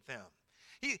healed them.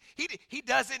 He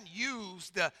doesn't use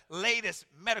the latest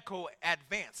medical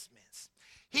advancements.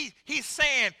 He's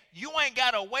saying you ain't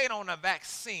got to wait on a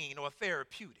vaccine or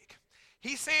therapeutic.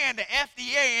 He's saying the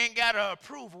FDA ain't got to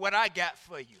approve what I got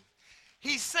for you.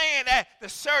 He's saying that the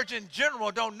Surgeon General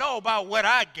don't know about what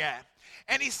I got.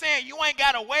 And he's saying you ain't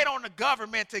got to wait on the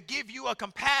government to give you a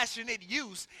compassionate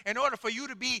use in order for you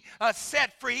to be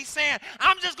set free. He's saying,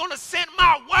 I'm just going to send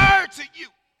my word to you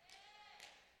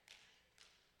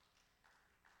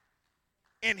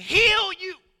and heal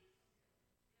you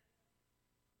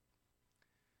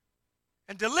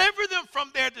and deliver them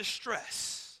from their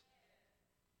distress,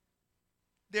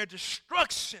 their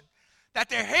destruction that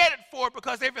they're headed for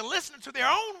because they've been listening to their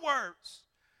own words.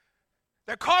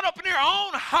 They're caught up in their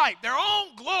own hype, their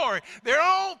own glory, their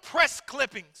own press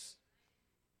clippings.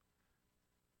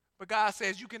 But God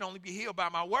says you can only be healed by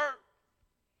my word.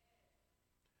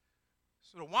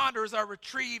 So the wanderers are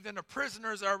retrieved and the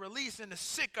prisoners are released and the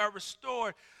sick are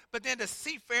restored. But then the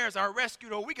seafarers are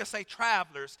rescued, or we can say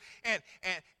travelers. And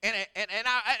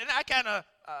I kind of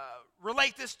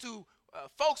relate this to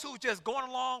folks who are just going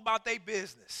along about their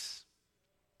business.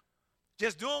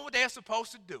 Just doing what they're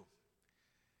supposed to do.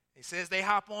 He says they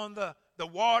hop on the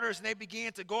waters and they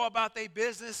begin to go about their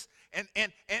business. And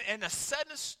a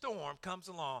sudden storm comes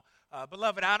along.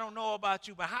 Beloved, I don't know about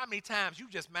you, but how many times you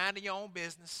just minding your own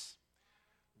business,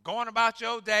 going about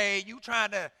your day, you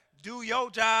trying to do your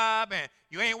job, and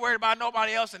you ain't worried about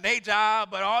nobody else and their job,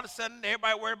 but all of a sudden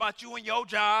everybody worried about you and your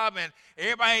job, and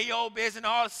everybody in your business, and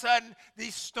all of a sudden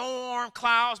these storm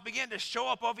clouds begin to show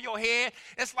up over your head.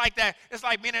 It's like that. It's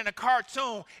like being in a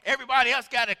cartoon. Everybody else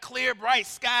got a clear, bright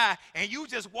sky, and you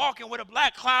just walking with a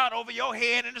black cloud over your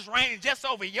head, and it's raining just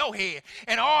over your head.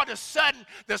 And all of a sudden,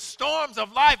 the storms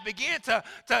of life begin to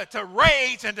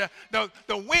rage, and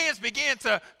the winds begin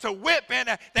to whip,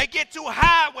 and they get too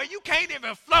high where you can't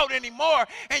even float anymore,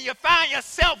 and you find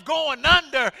yourself going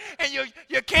under, and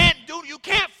you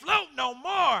can't float no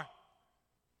more.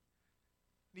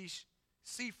 These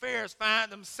seafarers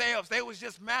find themselves, they was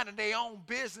just minding their own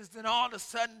business, then all of a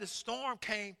sudden the storm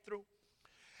came through.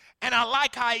 And I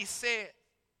like how he said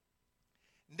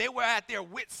they were at their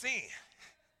wits'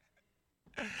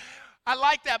 end. I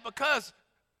like that because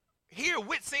here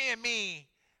wits' end mean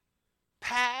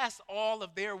past all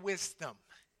of their wisdom.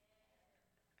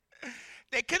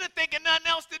 They couldn't think of nothing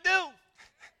else to do.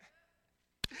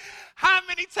 How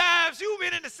many times you've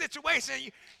been in a situation,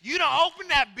 you done opened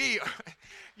that beer,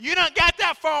 you done got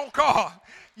that phone call,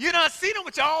 you done seen it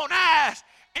with your own eyes,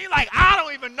 and you're like, I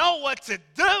don't even know what to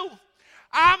do.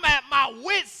 I'm at my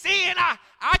wit's end.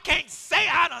 I can't say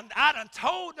I done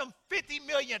told them 50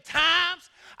 million times.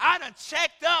 I done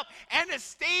checked up, and it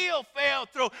still fell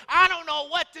through. I don't know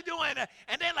what to do. And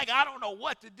they're like, I don't know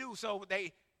what to do. So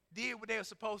they did what they were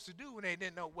supposed to do, and they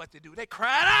didn't know what to do. They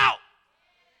cried out.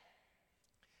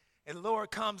 And the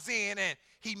Lord comes in, and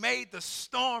he made the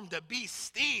storm to be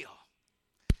still.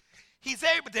 He's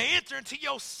able to enter into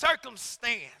your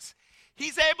circumstance.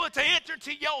 He's able to enter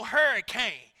into your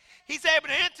hurricane. He's able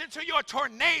to enter into your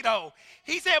tornado.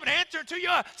 He's able to enter into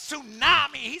your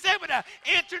tsunami. He's able to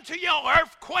enter into your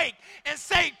earthquake and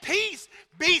say, peace,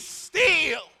 be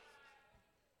still.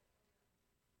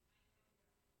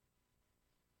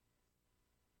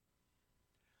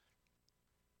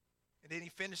 And then he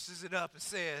finishes it up and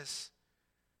says,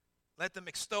 let them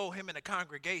extol him in the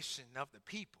congregation of the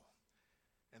people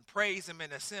and praise him in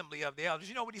the assembly of the elders.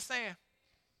 You know what he's saying?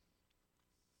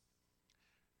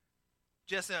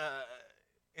 Just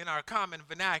in our common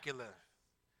vernacular,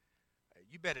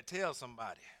 you better tell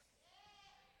somebody.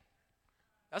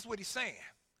 That's what he's saying.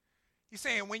 He's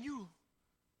saying when you've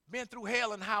been through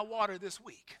hell and high water this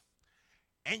week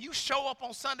and you show up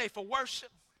on Sunday for worship,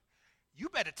 you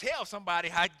better tell somebody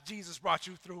how Jesus brought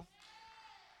you through.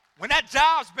 When that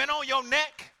job's been on your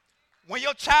neck, when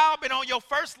your child been on your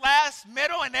first, last,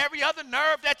 middle, and every other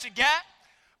nerve that you got,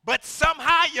 but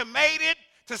somehow you made it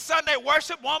to Sunday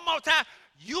worship one more time,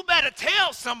 you better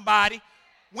tell somebody.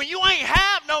 When you ain't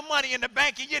have no money in the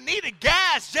bank and you needed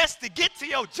gas just to get to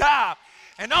your job,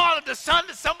 and all of a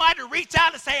sudden somebody reach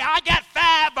out and say, I got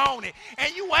 5 on it,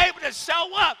 and you able to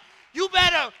show up, you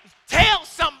better tell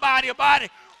somebody about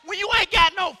it. When you ain't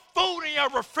got no food in your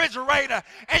refrigerator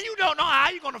and you don't know how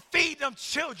you're going to feed them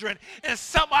children, and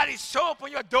somebody show up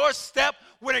on your doorstep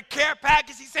with a care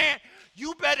package, he's saying,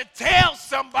 you better tell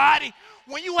somebody.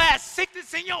 When you have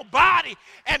sickness in your body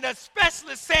and the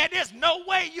specialist said there's no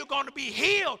way you're going to be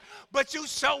healed, but you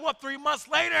show up 3 months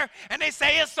later and they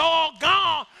say it's all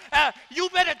gone, you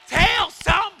better tell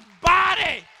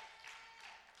somebody.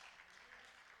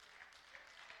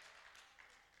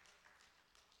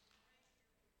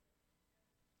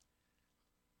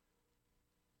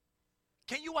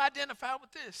 Can you identify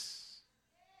with this?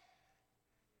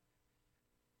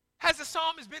 Has the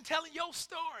psalmist been telling your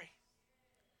story?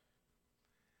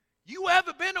 You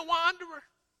ever been a wanderer,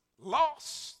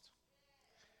 lost?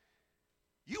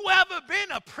 You ever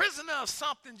been a prisoner of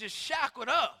something, just shackled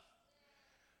up?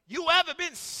 You ever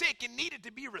been sick and needed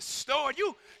to be restored?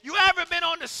 You ever been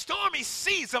on the stormy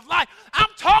seas of life? I'm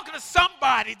talking to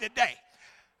somebody today.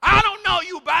 I don't know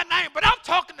you by name, but I'm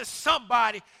talking to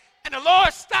somebody. And the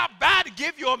Lord stopped by to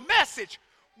give you a message.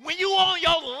 When you on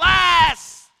your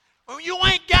last, when you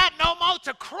ain't got no more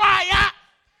to cry out,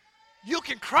 you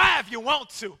can cry if you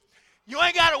want to. You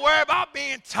ain't got to worry about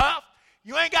being tough.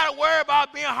 You ain't got to worry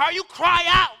about being hard. You cry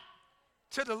out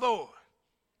to the Lord.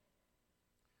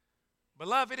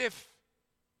 Beloved, if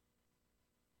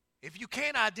you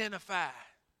can't identify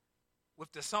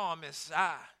with the psalmist,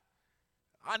 I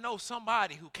know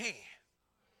somebody who can.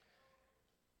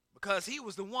 Because he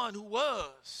was the one who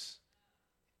was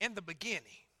in the beginning.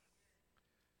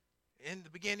 In the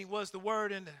beginning was the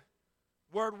Word, and the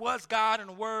Word was God, and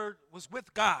the Word was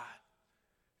with God.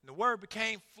 And the Word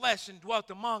became flesh and dwelt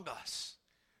among us.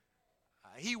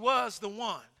 He was the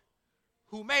one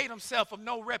who made himself of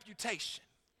no reputation.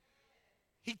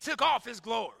 He took off his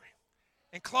glory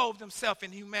and clothed himself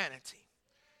in humanity.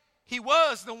 He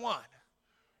was the one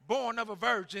born of a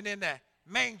virgin in that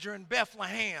manger in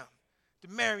Bethlehem to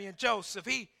Mary and Joseph.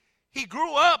 He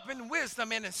grew up in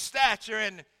wisdom and in stature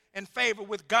and in favor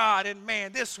with God and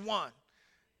man. This one,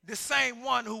 the same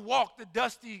one who walked the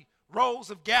dusty roads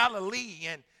of Galilee,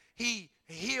 and he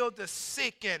healed the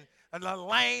sick and the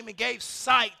lame and gave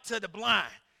sight to the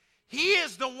blind. He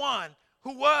is the one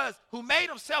who made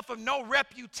himself of no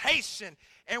reputation,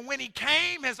 and when he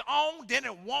came, his own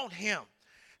didn't want him.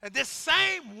 And this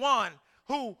same one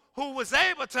who was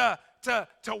able to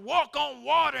walk on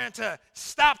water and to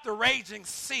stop the raging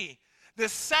sea. The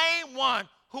same one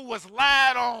who was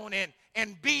lied on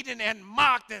and beaten and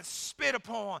mocked and spit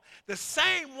upon. The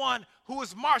same one who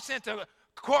was marched into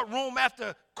courtroom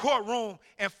after courtroom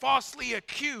and falsely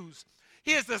accused.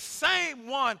 He is the same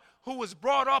one who was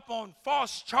brought up on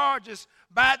false charges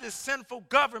by the sinful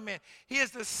government. He is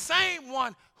the same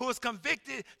one who was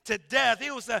convicted to death.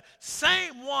 He was the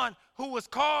same one who was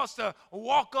caused to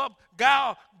walk up to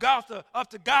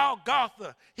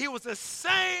Golgotha. He was the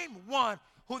same one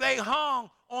who they hung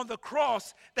on the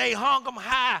cross. They hung him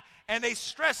high and they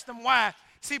stretched him wide.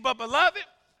 See, but beloved,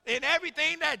 in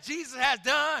everything that Jesus has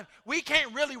done, we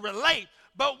can't really relate.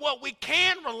 But what we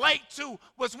can relate to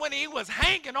was when he was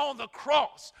hanging on the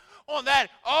cross, on that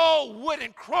old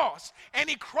wooden cross, and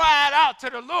he cried out to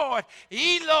the Lord,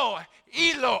 Eloi,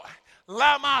 Eloi,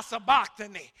 lama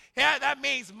sabachthani. Yeah, that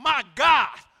means, my God,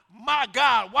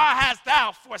 why hast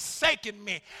thou forsaken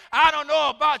me? I don't know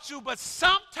about you, but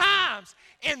sometimes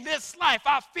in this life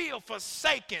I feel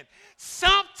forsaken.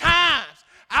 Sometimes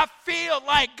I feel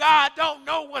like God don't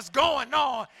know what's going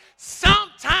on.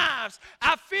 Sometimes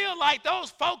I feel like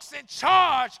those folks in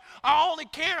charge are only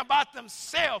caring about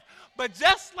themselves. But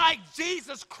just like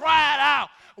Jesus cried out,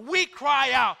 we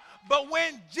cry out. But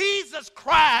when Jesus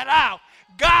cried out,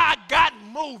 God got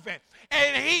moving.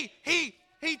 And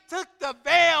he took the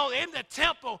veil in the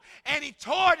temple and he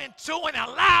tore it in two and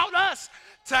allowed us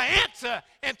to enter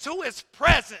into his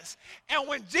presence. And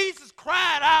when Jesus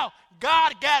cried out,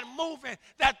 God got moving,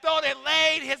 that though they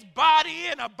laid his body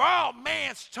in a borrowed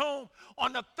man's tomb,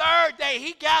 on the third day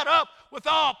he got up with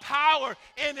all power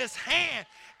in his hand.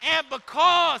 And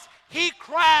because he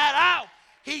cried out,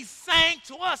 he sang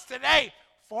to us today,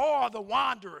 for all the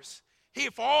wanderers,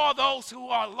 for all those who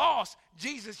are lost,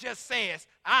 Jesus just says,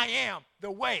 I am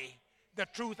the way, the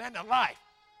truth, and the life.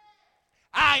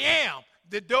 I am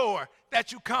the door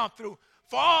that you come through.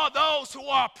 For all those who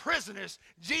are prisoners,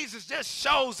 Jesus just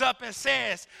shows up and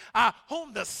says,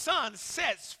 whom the Son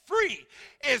sets free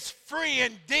is free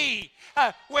indeed.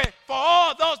 For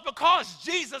all those, because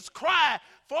Jesus cried,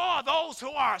 for all those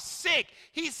who are sick,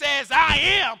 he says, I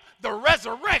am the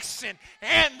resurrection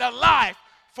and the life.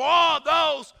 For all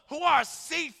those who are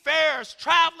seafarers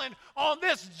traveling on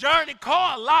this journey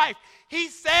called life, he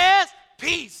says,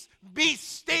 peace, be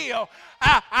still.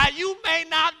 You may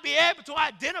not be able to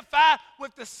identify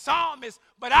with the psalmist,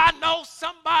 but I know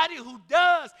somebody who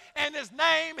does, and his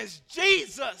name is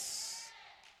Jesus.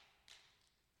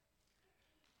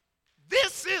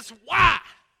 This is why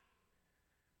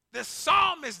the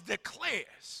psalmist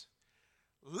declares,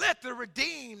 let the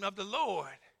redeemed of the Lord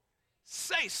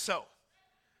say so.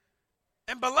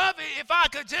 And beloved, if I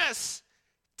could just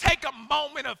take a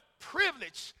moment of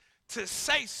privilege to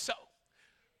say so.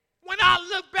 When I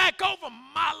look back over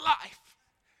my life,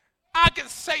 I can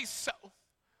say so.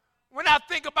 When I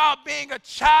think about being a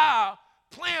child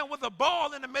playing with a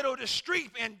ball in the middle of the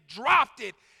street and dropped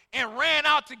it and ran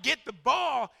out to get the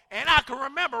ball, and I can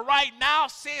remember right now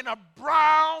seeing a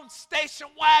brown station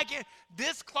wagon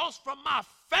this close from my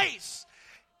face,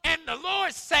 and the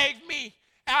Lord saved me.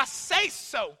 I say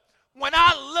so. When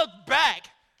I look back,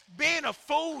 being a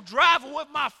fool, driving with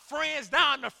my friends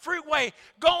down the freeway,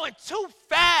 going too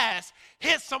fast,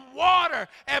 hit some water,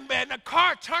 and the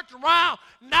car turned around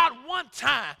not one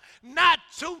time, not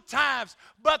two times,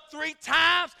 but three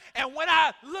times. And when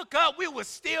I look up, we were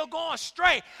still going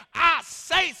straight. I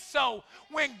say so.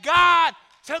 When God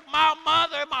took my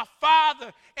mother and my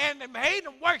father and made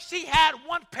them work, she had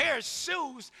one pair of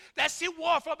shoes that she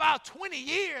wore for about 20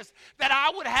 years that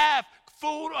I would have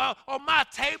food on my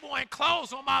table and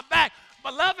clothes on my back.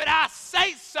 Beloved, I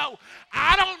say so.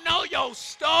 I don't know your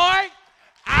story.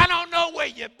 I don't know where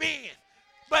you've been.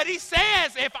 But he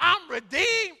says, if I'm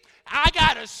redeemed, I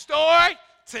got a story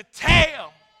to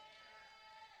tell.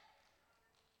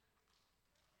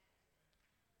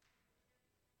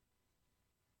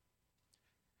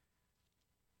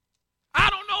 I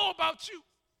don't know about you.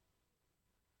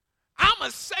 I'm going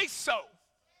to say so.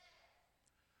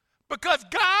 Because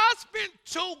God's been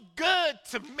too good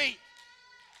to me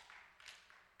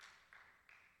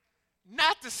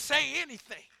not to say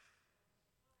anything.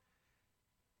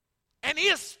 And he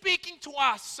is speaking to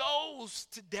our souls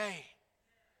today.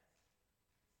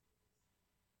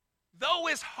 Though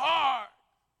it's hard,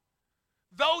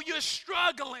 though you're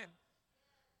struggling,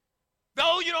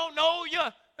 though you don't know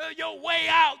your way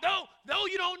out, though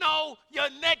you don't know your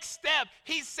next step,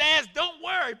 he says, don't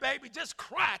worry, baby, just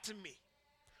cry to me.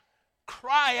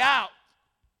 Cry out.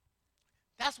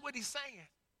 That's what he's saying.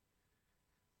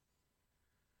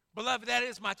 Beloved, that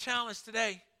is my challenge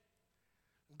today.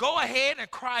 Go ahead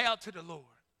and cry out to the Lord.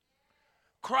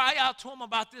 Cry out to him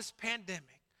about this pandemic.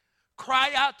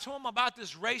 Cry out to him about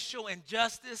this racial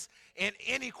injustice and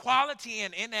inequality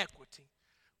and inequity.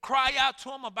 Cry out to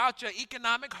him about your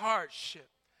economic hardship.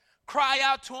 Cry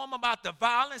out to him about the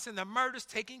violence and the murders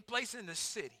taking place in the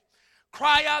city.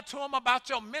 Cry out to him about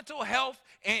your mental health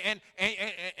and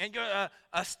your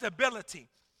stability.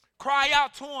 Cry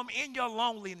out to him in your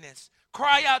loneliness.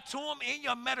 Cry out to him in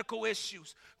your medical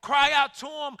issues. Cry out to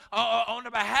him on the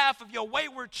behalf of your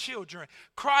wayward children.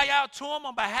 Cry out to him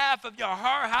on behalf of your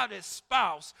hard-hearted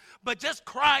spouse. But just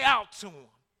cry out to him.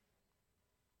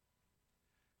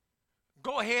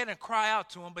 Go ahead and cry out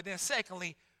to him. But then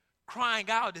secondly,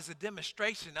 crying out is a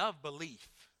demonstration of belief,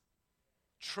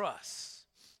 trust,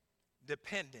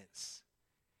 dependence,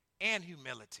 and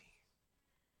humility.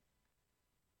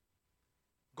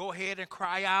 Go ahead and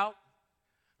cry out.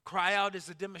 Cry out is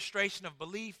a demonstration of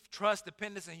belief, trust,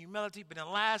 dependence, and humility. But then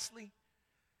lastly,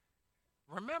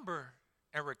 remember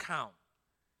and recount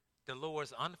the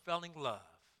Lord's unfailing love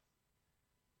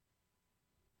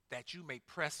that you may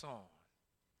press on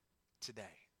today.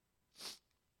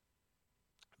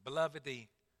 Beloved, the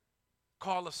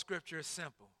call of Scripture is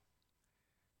simple.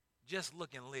 Just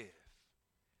look and live.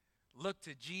 Look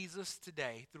to Jesus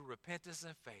today through repentance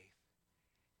and faith,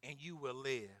 and you will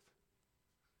live.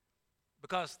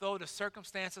 Because though the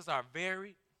circumstances are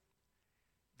varied,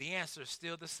 the answer is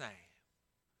still the same.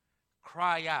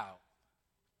 Cry out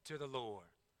to the Lord,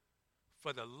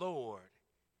 for the Lord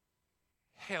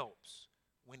helps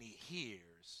when he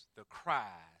hears the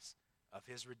cries of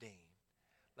his redeemed.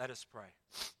 Let us pray.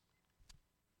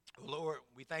 Lord,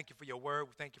 we thank you for your word.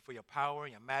 We thank you for your power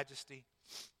and your majesty.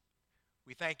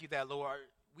 We thank you that, Lord,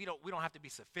 we don't have to be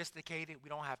sophisticated. We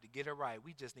don't have to get it right.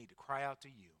 We just need to cry out to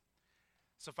you.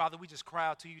 So, Father, we just cry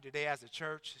out to you today as a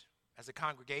church, as a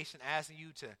congregation, asking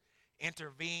you to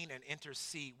intervene and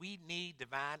intercede. We need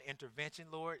divine intervention,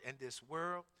 Lord, in this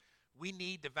world. We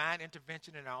need divine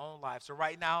intervention in our own lives. So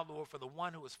right now, Lord, for the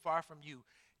one who is far from you,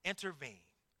 intervene.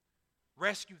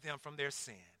 Rescue them from their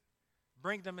sin.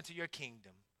 Bring them into your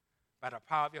kingdom by the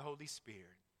power of your Holy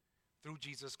Spirit through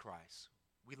Jesus Christ.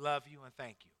 We love you and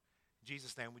thank you. In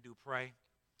Jesus' name we do pray.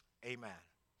 Amen.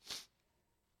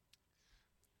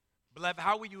 Beloved,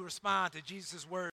 how will you respond to Jesus' word?